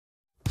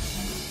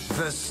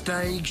The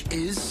stage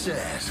is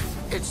set.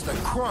 It's the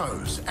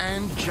Crows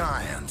and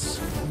Giants.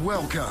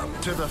 Welcome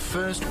to the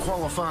first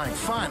qualifying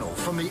final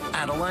from the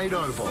Adelaide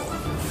Oval,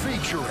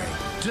 featuring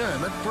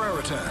Dermot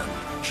Brereton,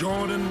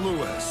 Jordan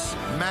Lewis,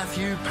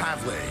 Matthew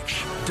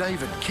Pavlich,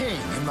 David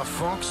King in the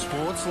Fox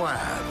Sports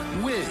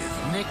Lab, with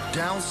Nick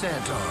Dal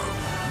Santo,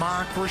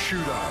 Mark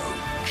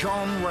Prosciutto,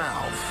 John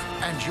Ralph,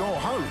 and your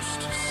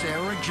host,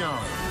 Sarah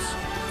Jones.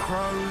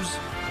 Crows,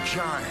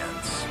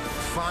 Giants.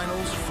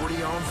 Finals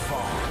footy on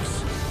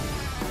Fox.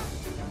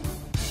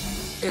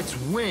 It's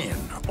win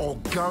or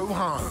go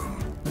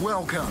home.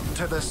 Welcome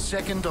to the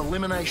second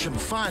elimination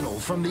final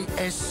from the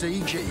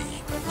SCG.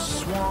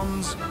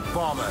 Swans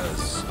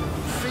Bombers.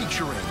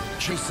 Featuring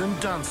Jason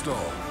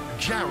Dunstall,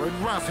 Jared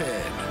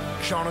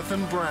Roughhead,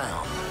 Jonathan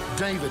Brown,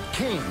 David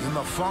King in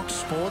the Fox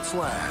Sports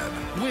Lab,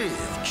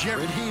 with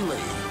Jared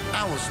Healy,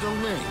 Alistair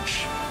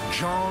Lynch,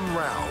 John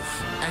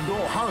Ralph, and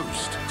your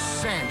host,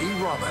 Sandy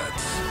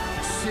Roberts,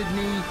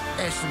 Sydney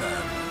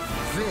Essendon.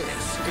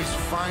 This is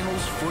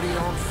Finals Footy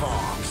on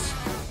Fox.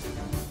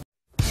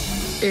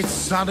 It's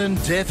sudden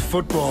death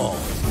football.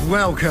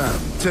 Welcome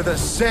to the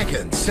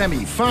second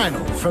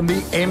semi-final from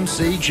the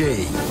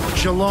MCG.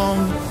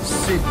 Geelong,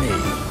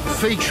 Sydney.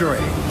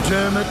 Featuring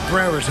Dermot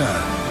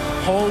Brereton,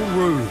 Paul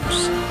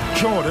Roos,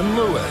 Jordan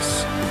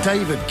Lewis,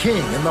 David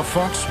King in the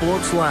Fox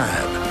Sports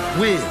Lab,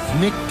 with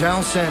Nick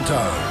Dal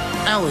Santo,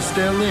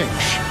 Alistair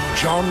Lynch,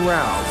 John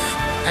Ralph,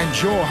 and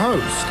your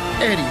host,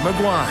 Eddie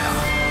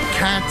Maguire.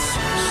 Cats,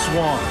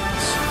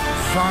 Swans.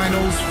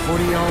 Finals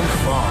footy on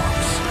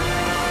Fox.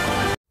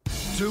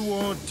 Do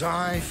or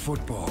die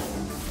football.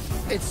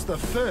 It's the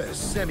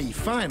first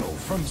semi-final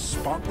from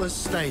Spotless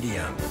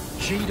Stadium,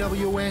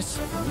 GWS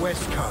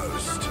West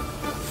Coast.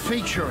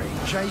 Featuring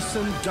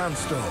Jason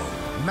Dunstall,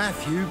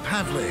 Matthew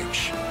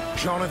Pavlich,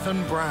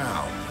 Jonathan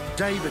Brown,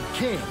 David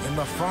King in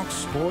the Fox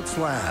Sports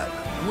Lab,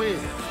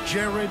 with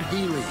Jared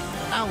Healy,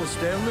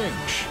 Alistair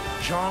Lynch,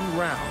 John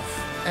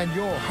Ralph, and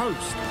your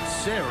host,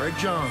 Sarah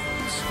Jones.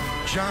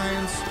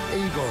 Giants,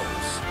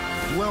 Eagles.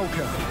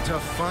 Welcome to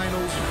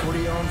Finals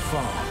Footy on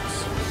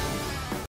Fox.